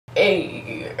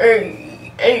Hey,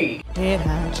 hey, hey. Head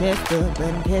high, chest up,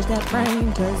 and catch that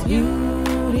frame, 'cause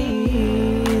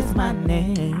beauty is my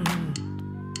name.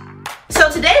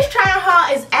 So today's try-on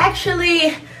haul is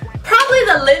actually probably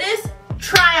the littest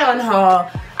try-on haul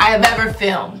I have ever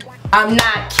filmed. I'm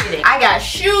not kidding. I got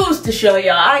shoes to show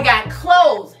y'all. I got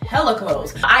clothes, hella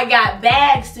clothes. I got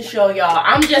bags to show y'all.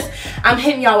 I'm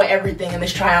hitting y'all with everything in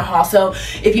this try-on haul. So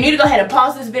if you need to go ahead and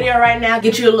pause this video right now,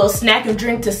 get you a little snack and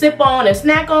drink to sip on and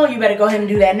snack on, you better go ahead and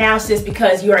do that now, sis,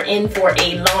 because you are in for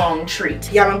a long treat.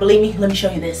 Y'all don't believe me? Let me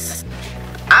show you this.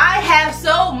 I have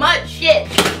so much shit.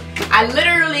 I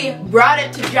literally brought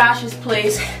it to Josh's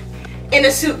place in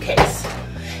a suitcase.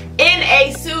 In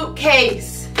a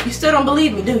suitcase. You still don't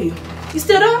believe me, do you? You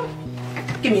still don't?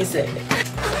 Give me a second.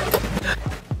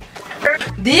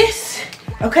 This,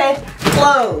 okay,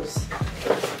 clothes,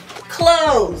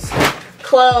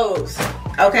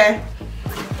 okay?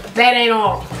 That ain't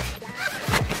all.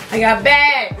 I got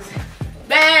bags,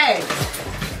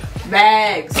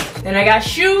 then I got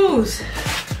shoes,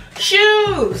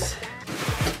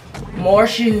 more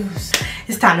shoes.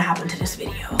 It's time to hop into this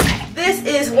video, okay? This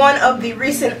is one of the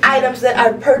recent items that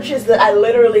I purchased that I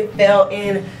literally fell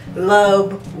in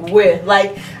love with.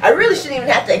 Like, I really shouldn't even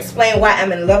have to explain why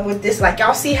I'm in love with this. Like,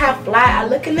 y'all see how fly I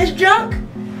look in this junk?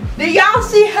 Do y'all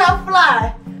see how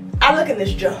fly I look in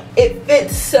this junk? It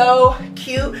fits so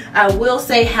cute. I will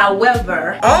say,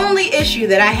 however, only issue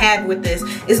that I have with this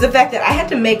is the fact that I had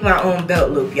to make my own belt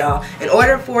loop, y'all. In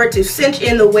order for it to cinch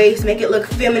in the waist, make it look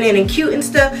feminine and cute and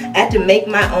stuff, I had to make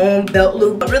my own belt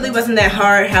loop. It really wasn't that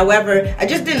hard. However, I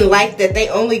just didn't like that they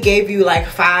only gave you like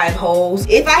 5 holes.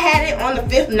 If I had it on the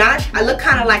 5th notch, I look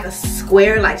kind of like a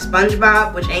square, like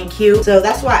SpongeBob, which ain't cute. So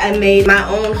that's why I made my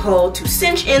own hole to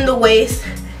cinch in the waist.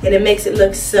 And it makes it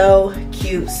look so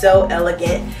cute, so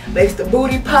elegant. Makes the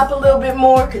booty pop a little bit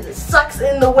more because it sucks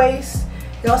in the waist.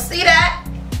 Y'all see that?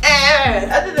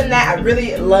 And other than that, I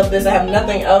really love this. I have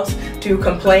nothing else to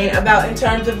complain about in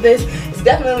terms of this. It's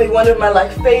definitely one of my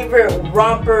like favorite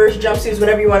rompers, jumpsuits,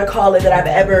 whatever you want to call it, that I've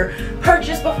ever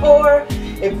purchased before.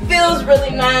 It feels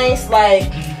really nice.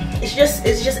 Like, it's just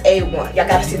A1. Y'all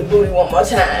gotta see the booty one more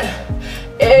time.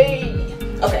 Hey.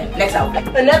 Okay, next outfit.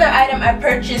 Another item I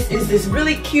purchased is this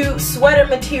really cute sweater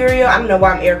material. I don't know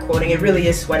why I'm air quoting. It really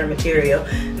is sweater material.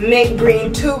 Mint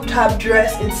green tube top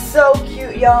dress. It's so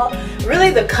cute, y'all. Really,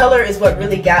 the color is what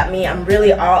really got me. I'm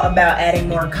really all about adding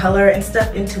more color and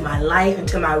stuff into my life,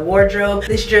 into my wardrobe.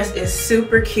 This dress is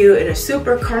super cute and it's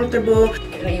super comfortable.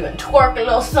 You can even twerk a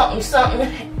little something, something.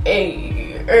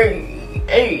 Hey, hey.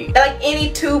 Hey. Like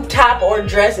any tube top or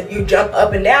dress, if you jump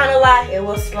up and down a lot, it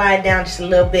will slide down just a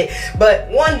little bit. But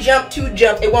one jump, 2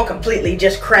 jumps, it won't completely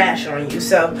just crash on you.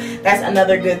 So that's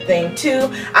another good thing too.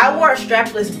 I wore a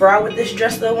strapless bra with this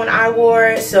dress though when I wore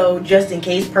it. So just in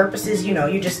case purposes, you know,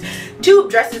 tube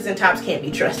dresses and tops can't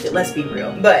be trusted, let's be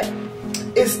real. But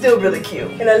it's still really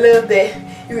cute. And I love that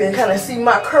you can kind of see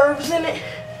my curves in it.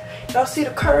 Y'all see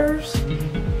the curves?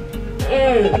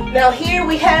 Now here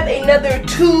we have another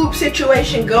tube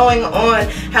situation going on.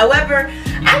 However,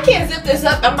 I can't zip this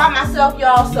up. I'm by myself,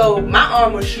 y'all, so my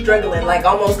arm was struggling, like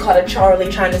almost caught a Charlie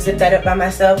trying to zip that up by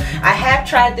myself. I have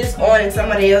tried this on and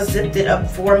somebody else zipped it up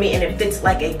for me and it fits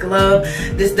like a glove.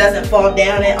 This doesn't fall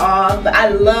down at all, but I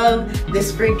love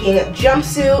this freaking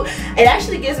jumpsuit. It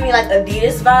actually gives me like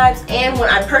Adidas vibes, and when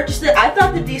I purchased it, I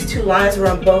thought that these 2 lines were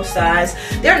on both sides.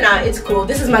 They're not. It's cool.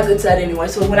 This is my good side anyway,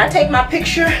 so when I take my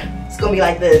picture, it's gonna be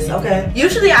like this, okay?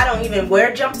 Usually I don't even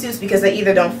wear jumpsuits because they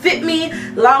either don't fit me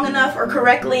long enough or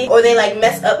correctly, or they like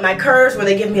mess up my curves where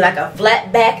they give me like a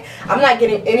flat back. I'm not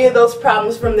getting any of those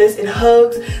problems from this. It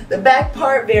hugs the back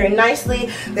part very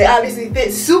nicely. They obviously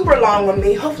fit super long on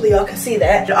me. Hopefully y'all can see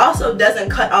that. It also doesn't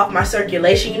cut off my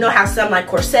circulation. You know how some like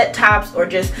corset tops or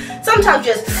just sometimes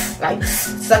just like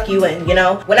suck you in, you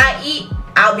know? When I eat,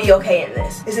 I'll be okay in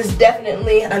this. This is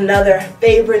definitely another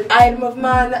favorite item of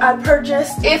mine that I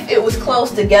purchased. If it was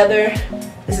close together,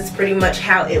 this is pretty much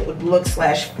how it would look /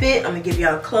 fit. I'm gonna give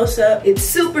y'all a close-up. It's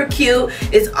super cute.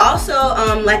 It's also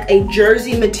like a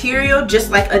jersey material,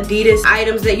 just like Adidas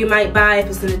items that you might buy if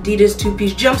it's an Adidas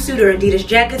 2-piece jumpsuit or Adidas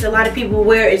jackets a lot of people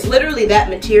wear. It's literally that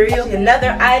material.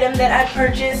 Another item that I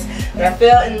purchased that I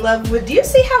fell in love with. Do you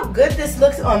see how good this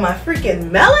looks on my freaking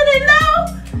melanin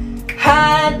now?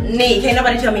 Honey, can't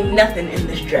nobody tell me nothing in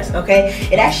this dress, okay?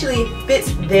 It actually fits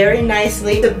very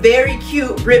nicely. It's a very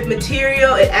cute rib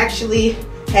material. It actually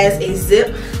has a zip,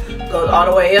 goes all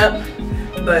the way up,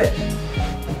 but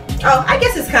oh, I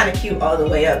guess it's kind of cute all the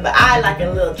way up, but I like a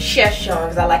little chest showing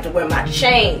because I like to wear my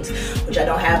chains, which I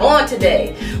don't have on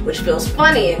today, which feels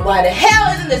funny. And why the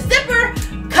hell isn't the zipper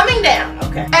coming down.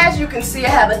 Okay. As you can see, I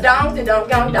have a donk in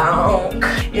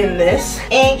this.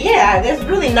 And yeah, there's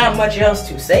really not much else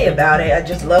to say about it. I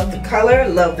just love the color,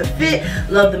 love the fit,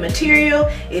 love the material.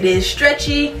 It is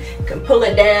stretchy. You can pull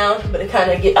it down, but it kind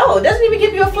of it doesn't even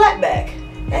give you a flat back.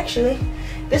 Actually,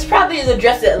 this probably is a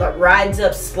dress that like rides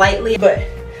up slightly, but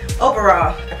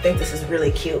overall, I think this is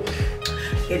really cute.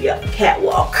 Give you a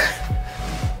catwalk.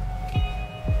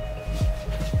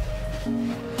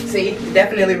 See, it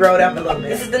definitely rode up a little bit.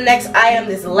 This is the next item,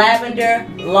 this lavender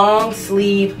long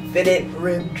sleeve fitted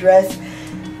ribbed dress.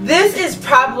 This is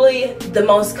probably the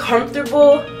most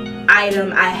comfortable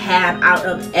item I have out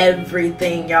of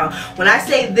everything, y'all. When I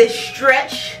say this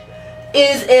stretch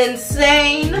is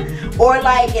insane, or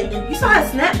like, you saw it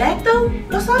snap back though?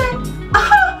 You saw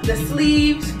that? The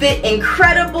sleeves fit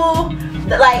incredible.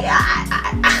 Like,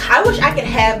 I wish I could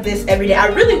have this every day. I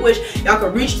really wish y'all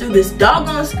could reach through this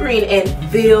doggone screen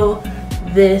and feel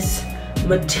this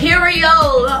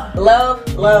material.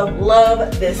 Love, love,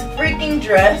 love this freaking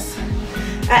dress.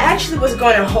 I actually was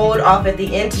going to hold off at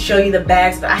the end to show you the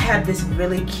bags, but I have this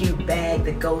really cute bag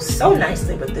that goes so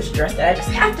nicely with this dress that I just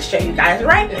have to show you guys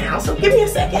right now. So give me a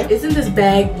second. Isn't this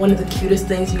bag one of the cutest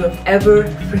things you have ever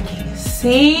freaking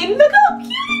seen? Look how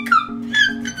cute it goes.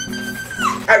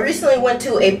 I recently went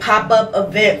to a pop-up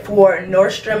event for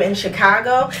Nordstrom in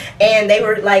Chicago, and they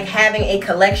were like having a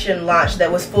collection launch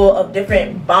that was full of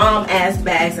different bomb-ass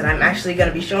bags, and I'm actually going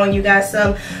to be showing you guys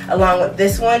some along with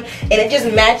this one. And it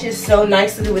just matches so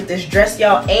nicely with this dress,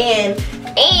 y'all, and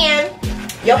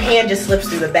your hand just slips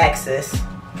through the back, sis.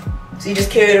 So you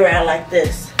just carry it around like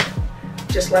this.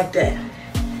 Just like that.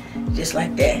 Just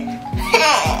like that.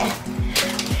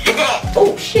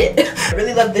 Oh, shit. I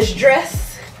really love this dress.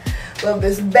 Love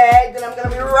this bag that I'm gonna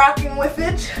be rocking with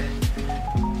it.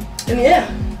 And yeah.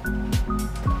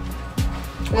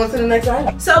 On to the next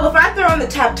item. So before I throw on the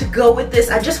top to go with this,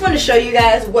 I just want to show you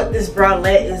guys what this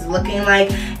bralette is looking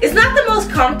like. It's not the most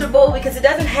comfortable because it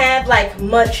doesn't have like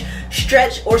much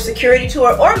stretch or security to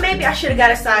it, or maybe I should have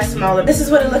got a size smaller. This is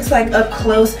what it looks like up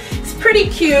close. It's pretty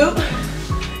cute.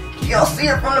 You'll see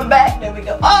it from the back. There we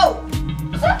go. Oh!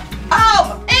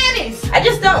 Oh, my panties! I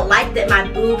just don't like that my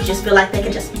boobs just feel like they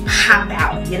can just pop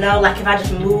out, you know? Like if I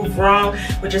just move wrong,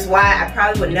 which is why I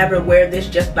probably would never wear this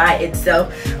just by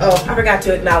itself. Oh, I forgot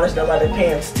to acknowledge the leather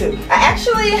pants too. I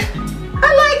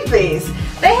like these.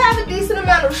 They have a decent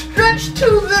amount of stretch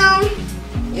to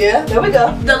them. Yeah, there we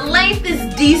go. The length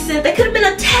is decent. They could have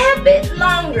been a tad bit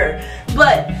longer,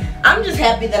 but I'm just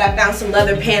happy that I found some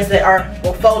leather pants that are,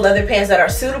 well, faux leather pants that are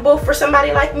suitable for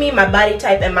somebody like me, my body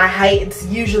type and my height. It's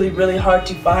usually really hard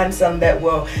to find some that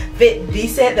will fit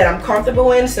decent, that I'm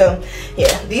comfortable in. So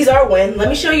yeah, these are a win. Let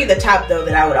me show you the top though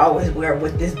that I would always wear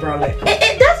with this bralette.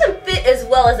 It doesn't fit as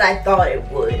well as I thought it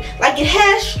would. Like it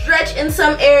has stretch in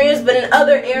some areas, but in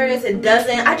other areas it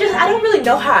doesn't. I don't really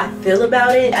know how I feel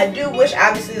about it. I do wish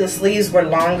obviously the sleeves were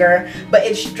longer, but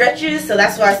it stretches, so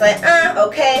that's why it's like,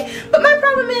 okay. But my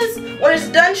problem is, when it's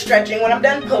done stretching, when I'm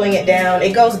done pulling it down,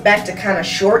 it goes back to kind of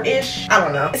short-ish. I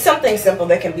don't know. It's something simple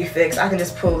that can be fixed. I can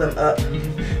just pull them up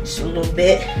just a little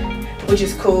bit, which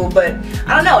is cool, but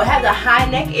I don't know. It has a high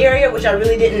neck area, which I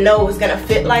really didn't know was gonna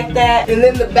fit like that. And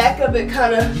then the back of it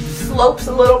kind of slopes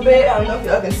a little bit. I don't know if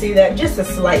y'all can see that, just a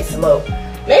slight slope.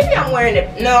 Maybe I'm wearing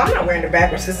it, no, I'm not wearing it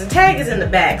backwards because the tag is in the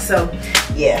back, so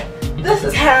yeah. This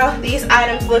is how these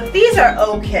items look. These are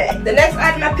okay. The next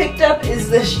item I picked up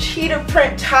is this cheetah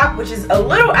print top, which is a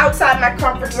little outside my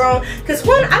comfort zone. Because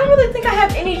one, I don't really think I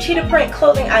have any cheetah print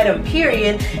clothing item,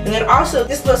 period. And then also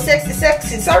this little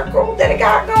sexy circle that it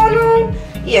got going on.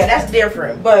 Yeah, that's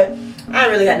different. But I don't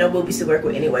really got no boobies to work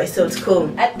with anyway, so it's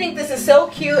cool. I think this is so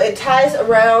cute. It ties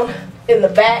around in the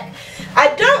back.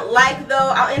 I don't like, though,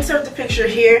 I'll insert the picture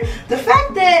here, the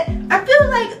fact that I feel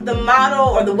like the model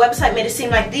or the website made it seem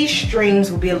like these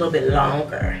strings would be a little bit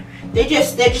longer. They're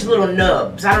just little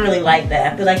nubs. I don't really like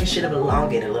that. I feel like it should have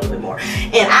elongated a little bit more.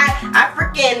 And I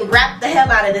freaking wrapped the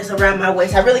hell out of this around my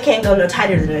waist. I really can't go no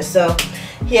tighter than this. So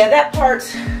yeah, that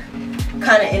part's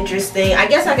kind of interesting. I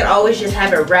guess I could always just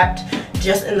have it wrapped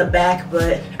just in the back,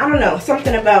 but I don't know.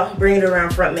 Something about bringing it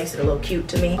around front makes it a little cute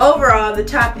to me. Overall, the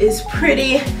top is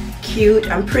pretty cute.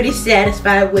 I'm pretty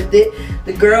satisfied with it.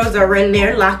 The girls are in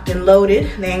there locked and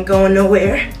loaded. They ain't going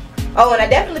nowhere. Oh, and I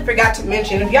definitely forgot to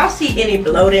mention, if y'all see any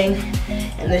bloating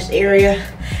in this area,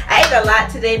 I ate a lot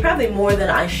today, probably more than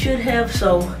I should have,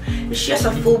 so it's just a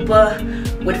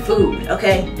fupa with food,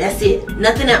 okay? That's it.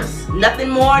 Nothing else. Nothing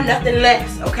more, nothing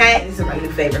less, okay? These are my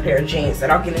new favorite pair of jeans that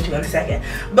I'll get into in a second.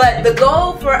 But the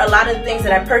goal for a lot of the things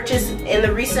that I purchased in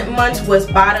the recent months was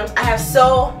bottoms. I have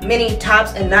so many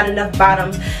tops and not enough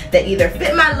bottoms that either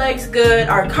fit my legs good,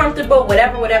 are comfortable,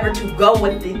 whatever to go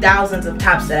with the thousands of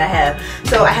tops that I have.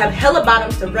 So I have hella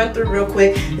bottoms to run through real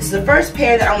quick. This is the first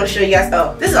pair that I want to show you guys.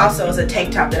 Oh, this also is a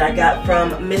tank top that I got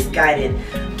from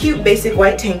Missguided. Cute basic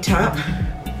white tank top.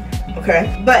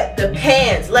 Okay, but the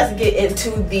pants, let's get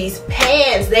into these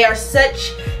pants. They are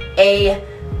such a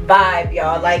vibe,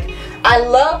 y'all. Like, I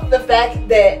love the fact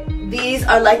that these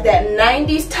are like that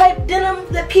 90s type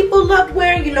denim that people loved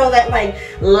wearing, you know, that like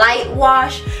light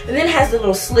wash, and then it has the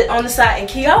little slit on the side. And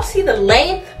can y'all see the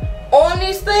length on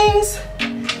these things?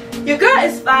 Your girl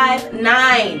is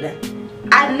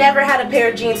 5'9". I've never had a pair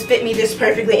of jeans fit me this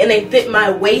perfectly, and they fit my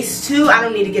waist too. I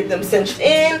don't need to get them cinched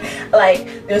in.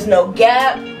 Like, there's no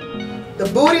gap. The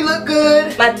booty look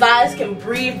good. My thighs can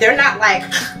breathe. They're not like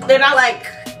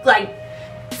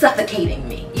suffocating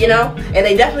me, you know? And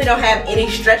they definitely don't have any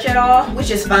stretch at all,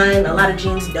 which is fine. A lot of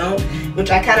jeans don't,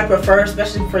 which I kind of prefer,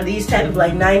 especially for these type of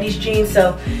like 90s jeans.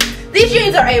 So these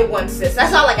jeans are A1, sis.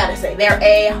 That's all I gotta say. They're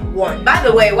A1. By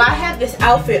the way, while I have this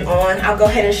outfit on, I'll go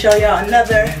ahead and show y'all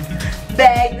another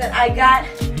bag that I got.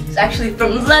 It's actually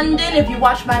from London. If you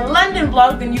watch my London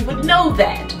vlog, then you would know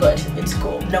that, but it's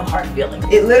cool. No hard feelings.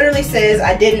 It literally says,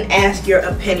 I didn't ask your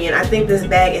opinion. I think this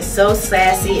bag is so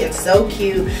sassy and so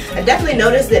cute. I definitely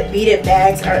noticed that beaded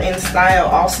bags are in style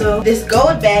also. This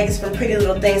gold bag is from Pretty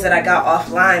Little Things that I got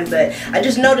offline, but I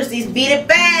just noticed these beaded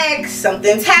bags.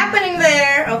 Something's happening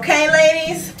there, okay,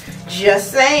 ladies?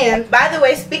 Just saying. By the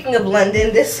way, speaking of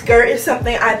London, this skirt is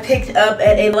something I picked up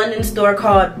at a London store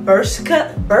called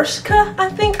Bershka, I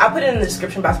think. I'll put it in the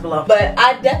description box below. But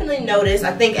I definitely noticed,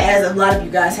 I think as a lot of you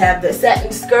guys have, the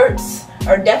satin skirts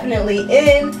are definitely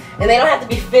in, and they don't have to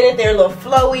be fitted. They're a little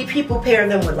flowy. People pair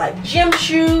them with like gym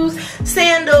shoes,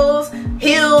 sandals,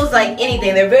 heels, like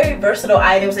anything. They're very versatile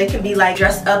items. They can be like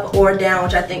dressed up or down,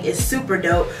 which I think is super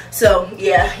dope. So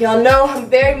yeah, y'all know I'm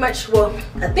very much, well,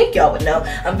 I think y'all would know,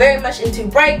 I'm very much into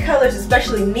bright colors,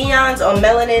 especially neons or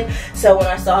melanin. So when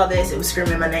I saw this, it was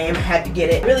screaming my name. I had to get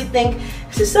it. I really think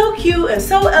this is so cute and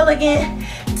so elegant,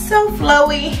 so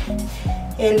flowy,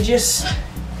 and just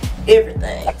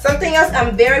everything. Something else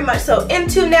I'm very much so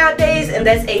into nowadays, and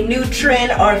that's a new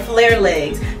trend, are flare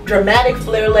legs. Dramatic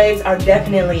flare legs are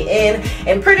definitely in,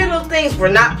 and Pretty Little Things were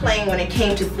not playing when it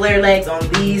came to flare legs on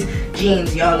these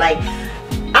jeans, y'all. Like,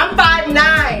 I'm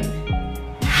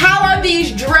 5'9". How are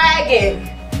these dragging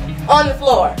on the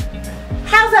floor?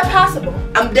 How's that possible?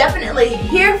 I'm definitely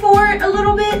here for it a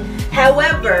little bit.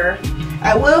 However,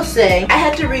 I will say I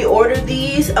had to reorder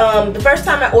these. The first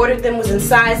time I ordered them was in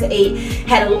size 8.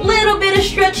 Had a little bit of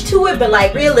stretch to it, but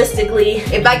like realistically,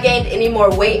 if I gained any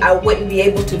more weight, I wouldn't be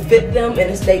able to fit them,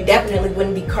 and they definitely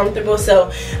wouldn't be comfortable.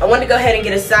 So I wanted to go ahead and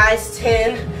get a size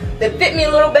 10 that fit me a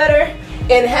little better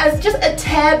and has just a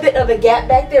tad bit of a gap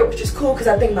back there, which is cool because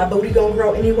I think my booty gonna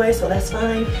grow anyway, so that's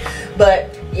fine.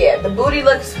 But yeah, the booty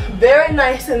looks very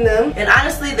nice in them, and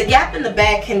honestly the gap in the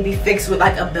back can be fixed with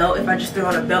like a belt if I just throw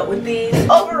on a belt with these.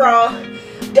 Overall,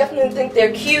 definitely think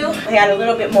they're cute. I got a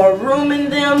little bit more room in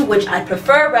them, which I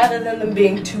prefer rather than them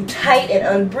being too tight and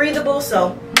unbreathable.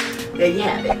 So there you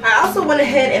have it. I also went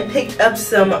ahead and picked up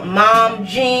some mom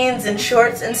jeans and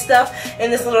shorts and stuff in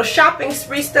this little shopping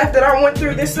spree stuff that I went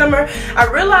through this summer. I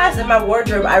realized in my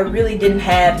wardrobe I really didn't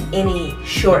have any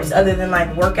shorts other than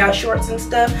like workout shorts and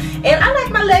stuff, and I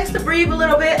like my legs to breathe a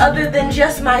little bit other than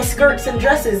just my skirts and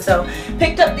dresses. So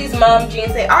picked up these mom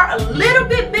jeans. They are a little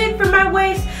bit big for my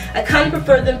waist. I kind of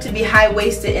prefer them to be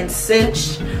high-waisted and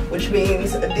cinched, which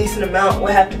means a decent amount will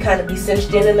have to kind of be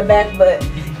cinched in the back, but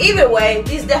either way,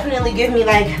 these definitely give me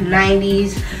like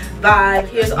 90s vibe.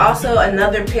 Here's also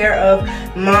another pair of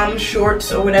mom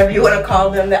shorts or whatever you want to call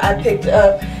them that I picked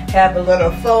up. Have a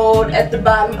little fold at the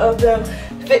bottom of them.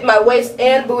 Fit my waist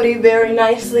and booty very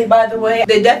nicely, by the way.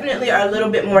 They definitely are a little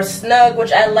bit more snug,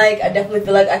 which I like. I definitely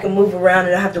feel like I can move around and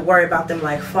I don't have to worry about them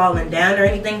like falling down or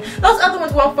anything. Those other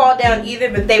ones won't fall down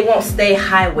either, but they won't stay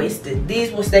high-waisted.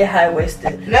 These will stay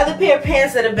high-waisted. Another pair of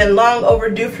pants that have been long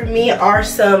overdue for me are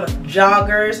some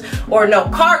joggers, or no,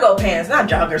 cargo pants, not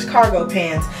joggers, cargo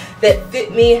pants that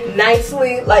fit me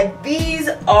nicely. Like, these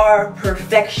are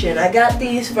perfection. I got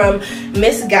these from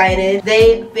Missguided.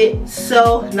 They fit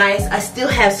so nice. I still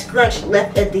have scrunch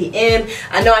left at the end.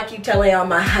 I know I keep telling y'all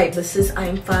my height, but since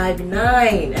I'm 5'9",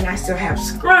 and I still have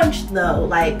scrunch though,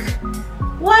 like,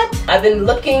 what? I've been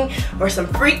looking for some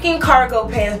freaking cargo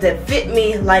pants that fit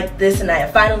me like this, and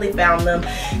I finally found them.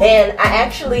 And I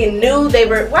actually knew they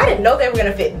were, well, I didn't know they were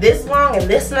gonna fit this long and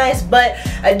this nice, but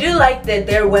I do like that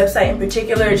their website in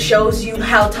particular, it shows you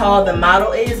how tall the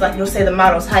model is. Like, you'll say the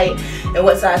model's height and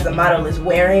what size the model is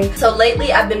wearing. So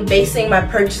lately I've been basing my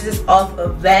purchases off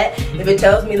of that. If it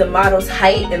tells me the model's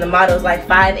height and the model's like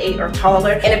 5'8" or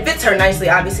taller, and it fits her nicely,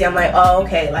 obviously I'm like, oh,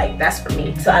 okay, like that's for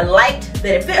me. So I liked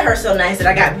that it fit her so nice that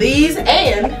I got these,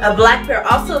 and a black pair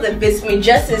also that fits me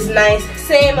just as nice.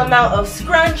 Same amount of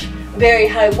scrunch, very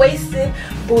high-waisted,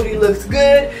 booty looks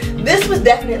good. This was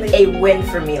definitely a win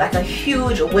for me, like a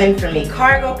huge win for me.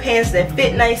 Cargo pants that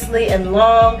fit nicely and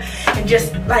long, and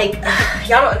just like,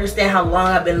 y'all don't understand how long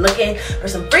I've been looking for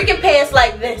some freaking pants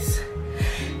like this.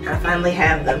 I finally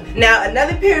have them. Now,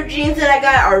 another pair of jeans that I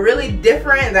got are really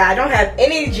different, that I don't have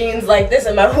any jeans like this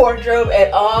in my wardrobe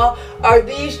at all, are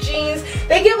these jeans.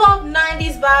 They give off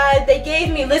 90s vibe. They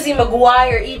gave me Lizzie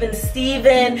McGuire, even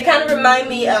Steven. They kind of remind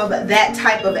me of that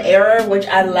type of era, which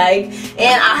I like.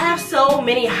 And I have so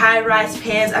many high-rise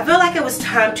pants. I feel like it was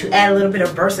time to add a little bit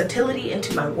of versatility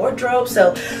into my wardrobe.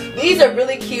 So these are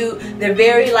really cute. They're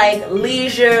very like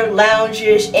leisure,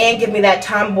 lounge-ish, and give me that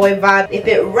tomboy vibe. They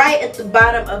fit right at the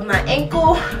bottom of my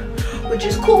ankle, which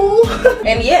is cool.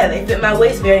 And yeah, they fit my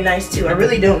waist very nice too. I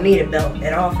really don't need a belt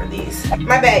at all for these.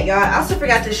 My bad, y'all. I also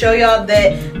forgot to show y'all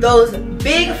that those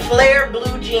big flare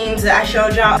blue jeans that I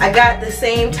showed y'all, I got the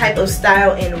same type of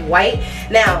style in white.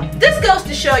 Now, this goes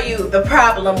to show you the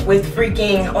problem with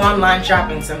freaking online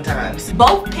shopping sometimes.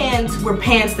 Both pants were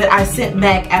pants that I sent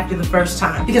back after the first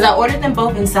time because I ordered them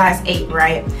both in size 8,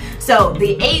 right? So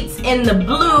the 8s in the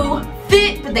blue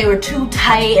fit, but they were too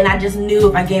tight, and I just knew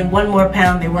if I gained 1 more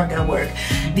pound, they weren't gonna work.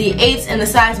 The 8s in the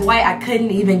size white, I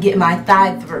couldn't even get my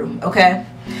thigh through, okay?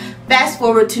 Fast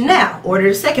forward to now,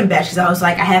 ordered a second batch because I was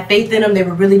like, I had faith in them, they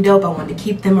were really dope, I wanted to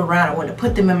keep them around, I wanted to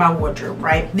put them in my wardrobe,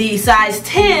 right? The size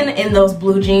 10 in those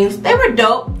blue jeans, they were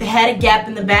dope. They had a gap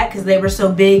in the back because they were so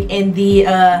big, and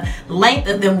the length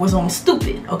of them was on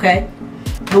stupid, okay?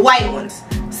 The white ones,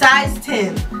 size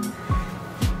 10.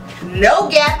 No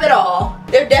gap at all.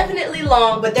 They're definitely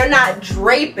long, but they're not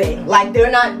draping. Like,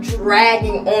 they're not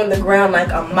dragging on the ground like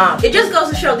a mop. It just goes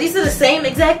to show these are the same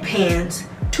exact pants,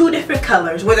 2 different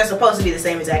colors, where they're supposed to be the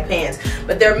same exact pants,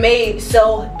 but they're made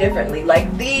so differently.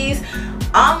 Like, these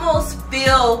almost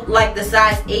feel like the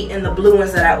size 8 in the blue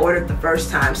ones that I ordered the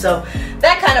first time. So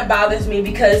that kind of bothers me,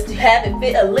 because to have it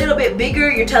fit a little bit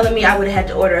bigger, you're telling me I would have had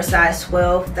to order a size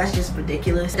 12. That's just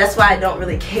ridiculous. That's why I don't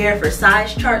really care for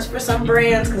size charts for some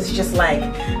brands, because it's just like,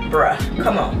 bruh,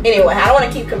 come on. Anyway, I don't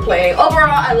want to keep complaining. Overall,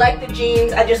 I like the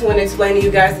jeans. I just want to explain to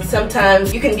you guys that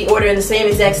sometimes you can be ordering the same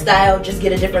exact style, just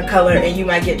get a different color, and you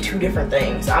might get 2 different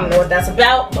things. I don't know what that's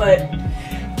about, but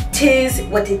tis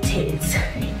what it is.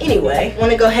 Anyway, I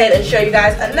want to go ahead and show you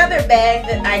guys another bag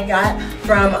that I got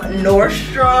from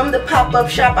Nordstrom, the pop-up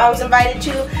shop I was invited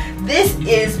to. This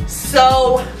is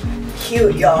so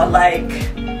cute, y'all. Like,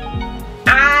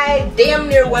 I damn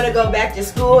near want to go back to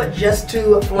school just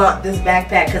to flaunt this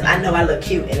backpack because I know I look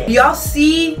cute in it. Y'all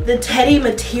see the teddy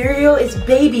material? It's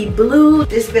baby blue.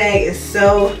 This bag is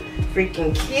so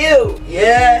freaking cute.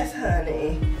 Yes,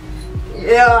 honey.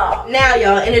 Yeah. Now,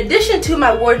 y'all, in addition to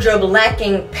my wardrobe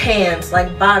lacking pants,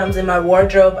 like bottoms in my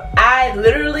wardrobe, I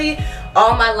literally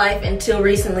all my life until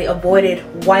recently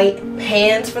avoided white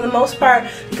pants for the most part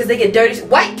because they get dirty.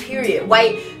 White period.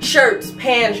 White shirts,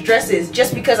 pants, dresses,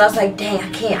 just because I was like, dang, I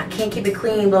can't keep it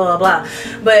clean, blah, blah, blah.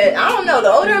 But I don't know,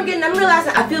 the older I'm getting, I'm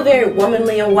realizing I feel very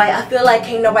womanly in white. I feel like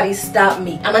can't nobody stop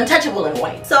me. I'm untouchable in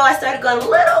white. So I started going a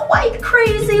little white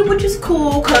crazy, which is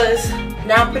cool because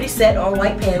now I'm pretty set on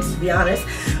white pants, to be honest.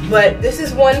 But this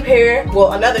is one pair,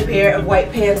 well, another pair of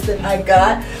white pants that I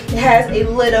got. It has a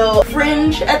little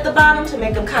fringe at the bottom to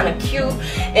make them kind of cute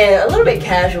and a little bit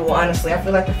casual, honestly. I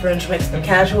feel like the fringe makes them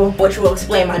casual, which will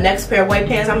explain my next pair of white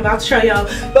pants I'm about to show y'all.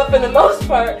 But for the most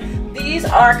part, these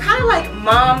are kind of like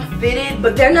mom fitted,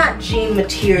 but they're not jean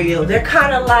material. They're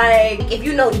kind of like, if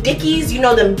you know Dickies, you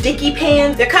know them Dickie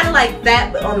pants. They're kind of like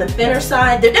that, but on the thinner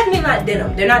side. They're definitely not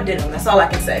denim. They're not denim, that's all I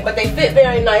can say. But they fit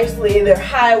very nicely. They're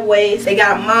high waist. They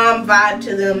got a mom vibe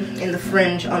to them in the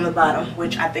fringe on the bottom,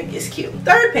 which I think is cute.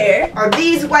 Third pair are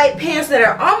these white pants that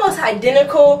are almost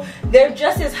identical. They're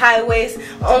just as high waist.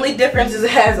 Only difference is it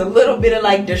has a little bit of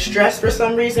like distress for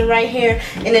some reason right here,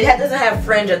 and it doesn't have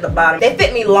fringe at the bottom. They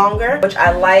fit me longer, which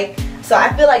I like. So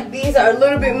I feel like these are a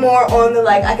little bit more on the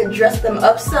like I could dress them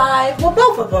upside. Well,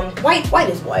 both of them. White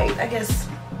is white. I guess,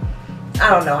 I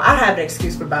don't know. I have an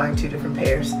excuse for buying 2 different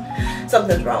pairs.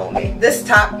 Something's wrong with me. This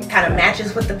top kind of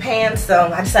matches with the pants,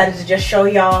 so I decided to just show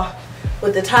y'all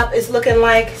what the top is looking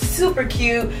like. Super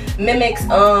cute. Mimics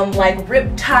like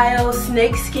riptile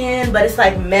snake skin, but it's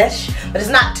like mesh, but it's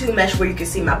not too mesh where you can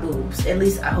see my boobs. At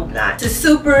least I hope not. It's a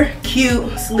super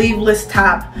cute sleeveless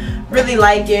top. Really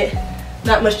like it.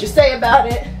 Not much to say about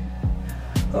it.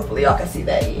 Hopefully y'all can see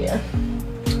that. Yeah,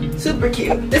 super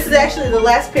cute. This is actually the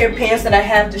last pair of pants that I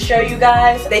have to show you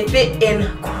guys. They fit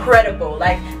incredible.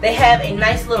 Like, they have a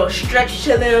nice little stretch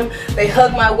to them. They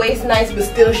hug my waist nice but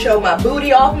still show my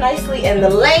booty off nicely. And the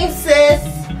length, sis,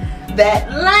 that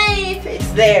length,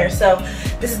 it's there. So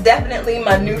this is definitely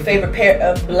my new favorite pair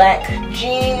of black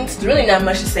jeans. There's really not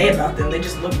much to say about them. They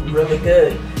just look really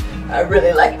good. I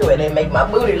really like the way they make my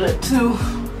booty look too.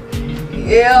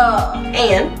 Yeah.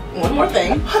 And one more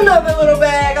thing, another little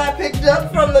bag I picked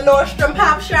up from the Nordstrom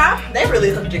Pop Shop. They really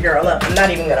hooked your girl up, I'm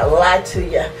not even gonna lie to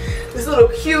you. This little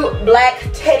cute black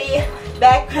teddy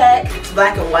backpack. It's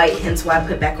black and white, hence why I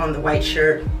put back on the white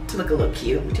shirt to look a little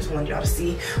cute. Just wanted y'all to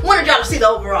see the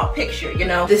overall picture, you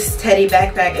know. This teddy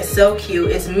backpack is so cute.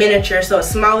 It's miniature, so it's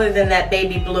smaller than that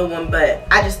baby blue one, but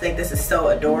I just think this is so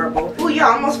adorable. Ooh,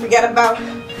 y'all, almost forget about,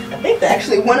 I think the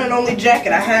actually one and only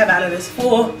jacket I have out of this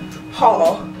full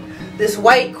haul. This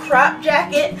white crop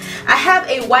jacket. I have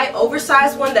a white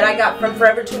oversized one that I got from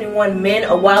Forever 21 Men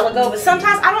a while ago, but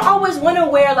sometimes I don't always want to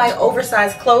wear like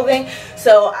oversized clothing,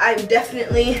 so I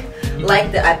definitely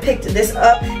like that I picked this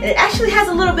up. And it actually has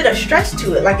a little bit of stretch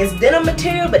to it. Like, it's denim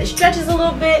material, but it stretches a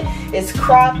little bit. It's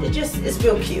cropped. It's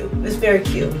real cute. It's very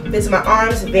cute. Fits my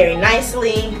arms very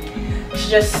nicely.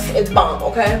 It's bomb,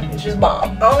 okay? It's just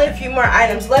bomb. Only a few more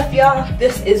items left, y'all.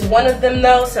 This is one of them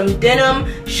though. Some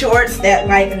denim shorts, that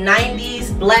like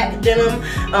 90s black denim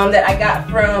that I got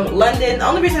from London. The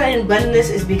only reason I didn't button this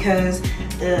is because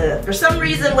for some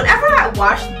reason, whenever I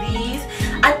wash these,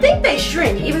 I think they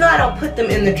shrink, even though I don't put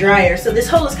them in the dryer. So this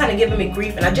hole is kind of giving me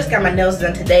grief, and I just got my nails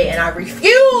done today, and I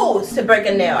refuse to break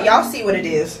a nail. Y'all see what it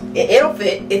is. It'll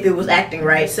fit if it was acting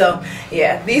right. So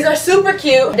yeah, these are super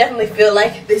cute. I definitely feel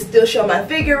like they still show my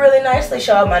figure really nicely,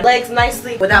 show out my legs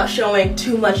nicely, without showing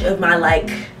too much of my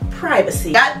like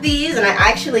privacy. Got these, and I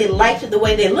actually liked the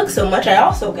way they look so much. I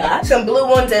also got some blue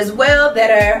ones as well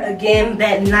that are, again,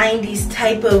 that 90s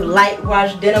type of light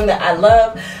wash denim that I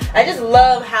love. I just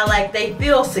love how like they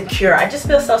feel secure. I just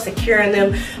feel so secure in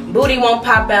them. Booty won't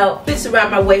pop out, fits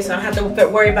around my waist, so I don't have to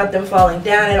worry about them falling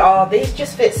down at all. These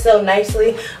just fit so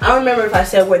nicely. I don't remember if I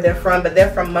said where they're from, but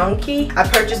they're from Monkey. I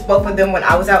purchased both of them when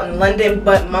I was out in London,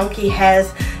 but Monkey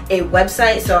has a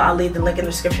website, so I'll leave the link in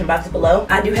the description box below.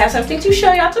 I do have something to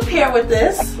show y'all to pair with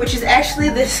this, which is actually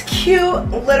this cute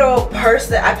little purse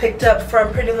that I picked up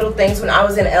from Pretty Little Things when I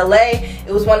was in LA.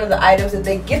 It was one of the items that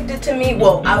they gifted to me.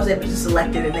 Well, I was able to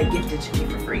select it and they gifted to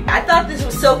me for free. I thought this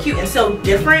was so cute and so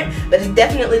different, but it's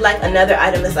definitely like another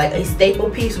item that's like a staple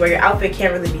piece where your outfit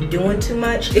can't really be doing too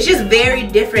much. It's just very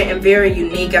different and very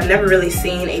unique. I've never really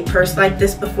seen a purse like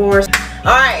this before. All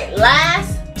right,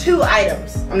 last two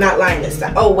items. I'm not lying this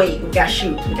time. Oh wait, we got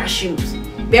shoes. We got shoes.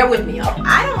 Bear with me, y'all.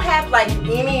 I don't have like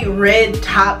any red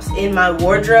tops in my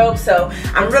wardrobe, so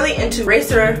I'm really into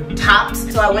racer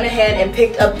tops. So I went ahead and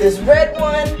picked up this red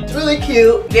one. It's really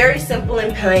cute. Very simple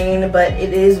and plain, but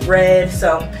it is red.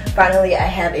 So finally I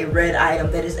have a red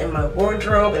item that is in my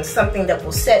wardrobe and something that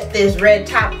will set this red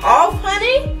top off,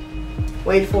 honey.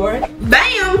 Wait for it.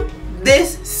 Bam!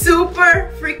 This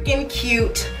super freaking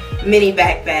cute mini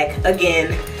backpack.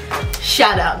 Again,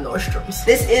 shout out Nordstrom's.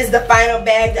 This is the final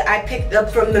bag that I picked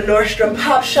up from the Nordstrom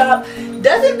Pop Shop.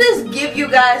 Doesn't this give you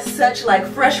guys such like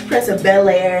Fresh Prince of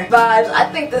Bel-Air vibes?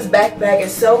 I think this backpack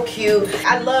is so cute.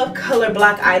 I love color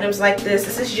block items like this.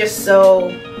 This is just so,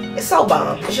 it's so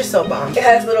bomb. It's just so bomb. It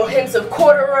has little hints of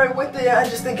corduroy with it. I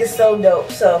just think it's so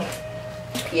dope. So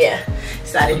yeah,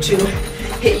 decided to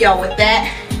hit y'all with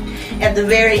that at the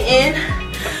very end.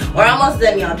 We're almost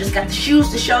done, y'all. Just got the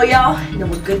shoes to show y'all, and then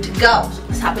we're good to go. So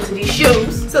let's hop into these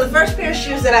shoes. So the first pair of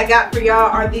shoes that I got for y'all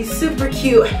are these super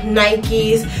cute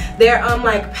Nikes. They're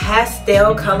like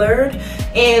pastel colored,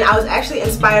 and I was actually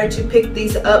inspired to pick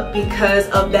these up because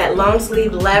of that long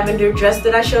sleeve lavender dress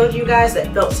that I showed you guys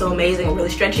that felt so amazing and really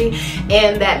stretchy,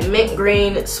 and that mint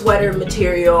green sweater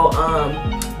material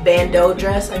bandeau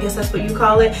dress, I guess that's what you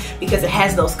call it, because it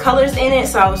has those colors in it.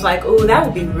 So I was like, ooh, that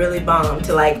would be really bomb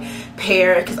to like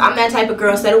pair, because I'm that type of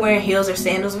girl. Instead of wearing heels or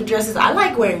sandals with dresses, I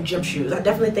like wearing gym shoes. I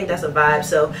definitely think that's a vibe.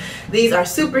 So these are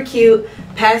super cute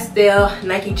pastel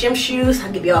Nike gym shoes.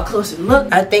 I'll give y'all a closer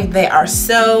look. I think they are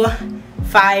so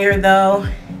fire though.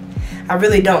 I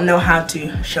really don't know how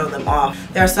to show them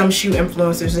off. There are some shoe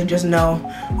influencers that just know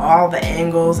all the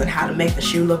angles and how to make the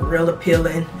shoe look real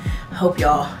appealing. I hope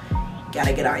y'all got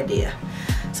a good idea.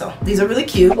 So these are really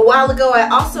cute. A while ago, I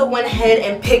also went ahead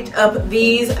and picked up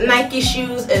these Nike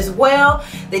shoes as well.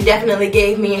 They definitely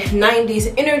gave me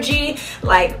 90s energy,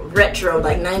 like retro,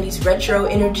 like 90s retro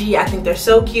energy. I think they're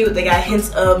so cute. They got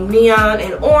hints of neon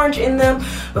and orange in them,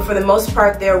 but for the most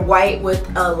part, they're white with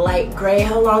a light gray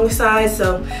along the sides.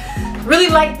 So really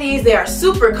like these. They are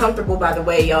super comfortable, by the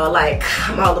way, y'all. Like,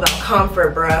 I'm all about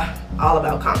comfort, bruh. All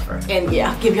about comfort. And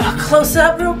yeah, I'll give y'all a close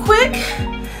up real quick.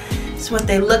 This is what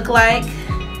they look like.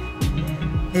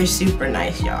 They're super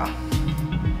nice, y'all.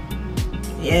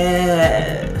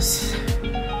 Yes.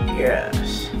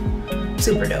 Yes.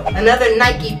 Super dope. Another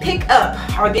Nike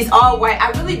pickup are these all white.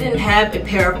 I really didn't have a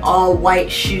pair of all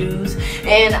white shoes,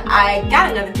 and I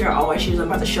got another pair of all white shoes I'm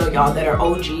about to show y'all that are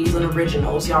OGs and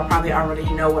originals. Y'all probably already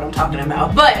know what I'm talking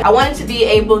about. But I wanted to be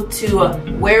able to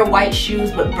wear white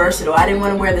shoes but versatile. I didn't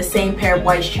want to wear the same pair of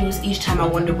white shoes each time I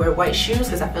wanted to wear white shoes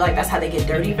because I feel like that's how they get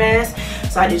dirty fast.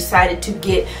 So I decided to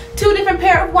get 2 different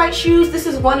pair of white shoes. This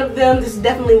is one of them. This is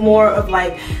definitely more of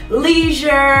like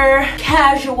leisure,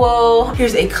 casual.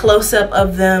 Here's a close-up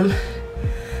of them.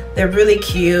 They're really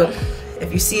cute.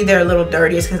 If you see they're a little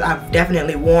dirty, it's because I've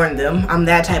definitely worn them. I'm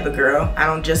that type of girl. I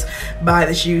don't just buy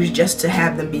the shoes just to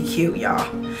have them be cute, y'all.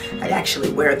 I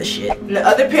actually wear the shit. And the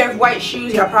other pair of white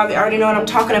shoes, y'all probably already know what I'm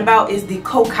talking about, is the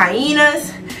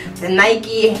Cocainas. The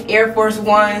Nike Air Force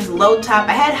Ones, low top.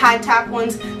 I had high top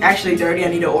ones. They're actually dirty. I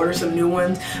need to order some new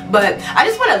ones. But I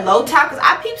just want a low top because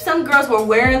I peeped some girls were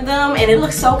wearing them and it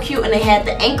looked so cute, and they had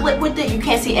the anklet with it. You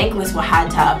can't see anklets with high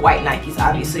top white Nikes,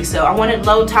 obviously. So I wanted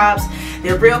low tops.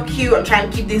 They're real cute. I'm trying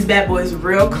to keep these bad boys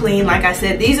real clean. Like I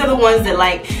said, these are the ones that,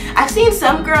 like, I've seen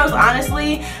some girls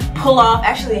honestly pull off.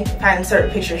 Actually, if I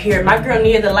insert a picture here, my girl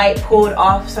near the light pulled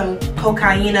off some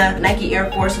Cocaina Nike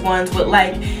Air Force Ones with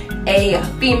like a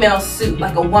female suit,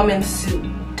 like a woman's suit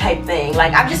type thing.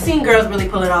 Like, I've just seen girls really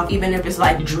pull it off, even if it's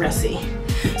like dressy.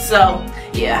 So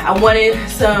yeah, I wanted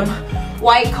some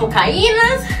white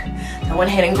Cocainas. I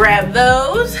went ahead and grabbed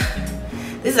those.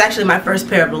 This is actually my first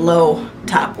pair of low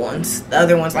top ones. The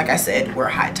other ones, like I said, were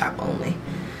high top only.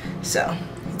 So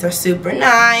these are super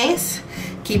nice.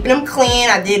 Keeping them clean.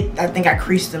 I think I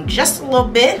creased them just a little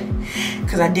bit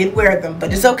because I did wear them,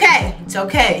 but it's okay. It's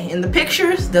okay. In the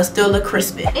pictures, they'll still look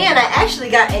crispy. And I actually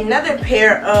got another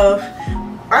pair of,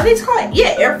 are these called?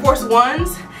 Yeah, Air Force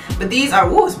Ones. But these are,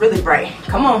 ooh, it's really bright.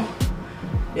 Come on.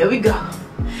 There we go.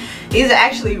 These are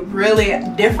actually really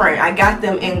different. I got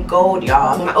them in gold,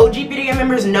 y'all. My OG video game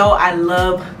members know I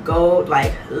love gold,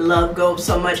 like love gold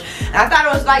so much. And I thought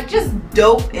it was like just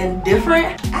dope and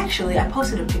different. Actually, I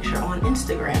posted a picture on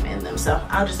Instagram in them, so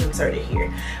I'll just insert it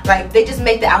here. Like, they just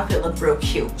make the outfit look real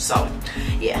cute. So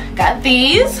yeah, got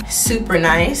these. Super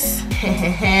nice.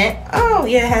 Oh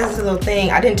yeah, it has a little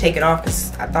thing. I didn't take it off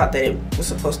because I thought that it was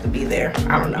supposed to be there.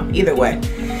 I don't know. Either way,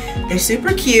 they're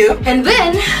super cute. And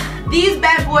then these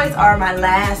bad boys are my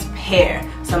last pair.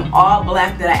 Some all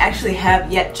black that I actually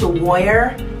have yet to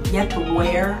wear.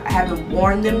 I haven't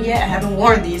worn them yet. I haven't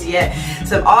worn these yet.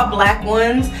 Some all black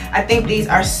ones. I think these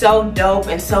are so dope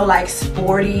and so like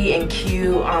sporty and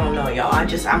cute. I don't know, y'all.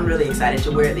 I'm really excited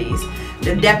to wear these.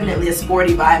 They're definitely a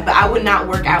sporty vibe, but I would not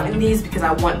work out in these because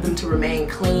I want them to remain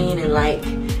clean and like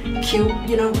cute,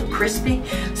 you know, crispy.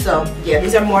 So yeah,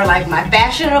 these are more like my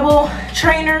fashionable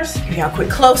trainers. Give y'all a quick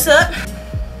close up.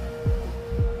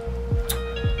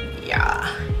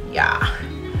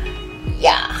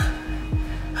 Yeah.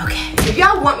 Okay. If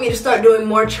y'all want me to start doing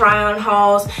more try-on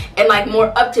hauls and like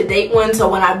more up-to-date ones, so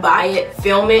when I buy it,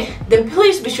 film it, then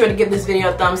please be sure to give this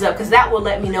video a thumbs up because that will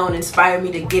let me know and inspire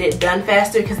me to get it done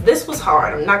faster because this was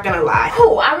hard, I'm not gonna lie.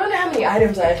 Oh, I don't know how many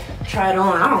items I tried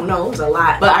on. I don't know, it was a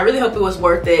lot. But I really hope it was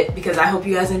worth it because I hope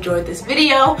you guys enjoyed this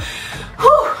video.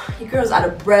 Whew, your girl's out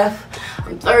of breath.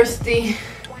 I'm thirsty.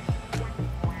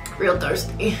 Real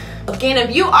thirsty. Again,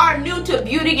 if you are new to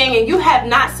Beauty Gang and you have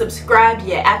not subscribed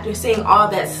yet after seeing all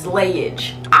that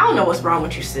slayage, I don't know what's wrong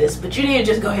with you, sis, but you need to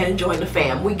just go ahead and join the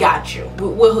fam. We got you.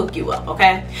 We'll hook you up,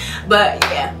 okay? But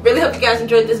yeah, really hope you guys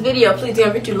enjoyed this video. Please don't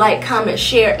forget to like, comment,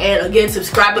 share, and again,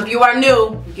 subscribe if you are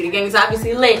new. Beauty Gang is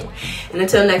obviously lit. And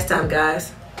until next time,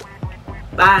 guys.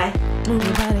 Bye. Move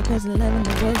your body cause you're loving the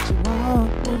way you walk.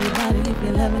 Move your body if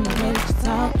you're loving the way that you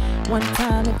talk. One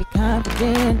time if you're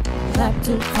confident. Clap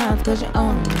 2 times cause you're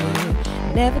on me.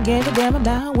 Never gave a damn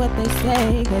about what they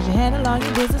say. Cause you handle all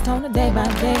your business on a day by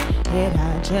day. Head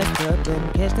high, chest up,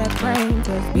 and catch that frame.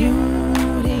 Cause beauty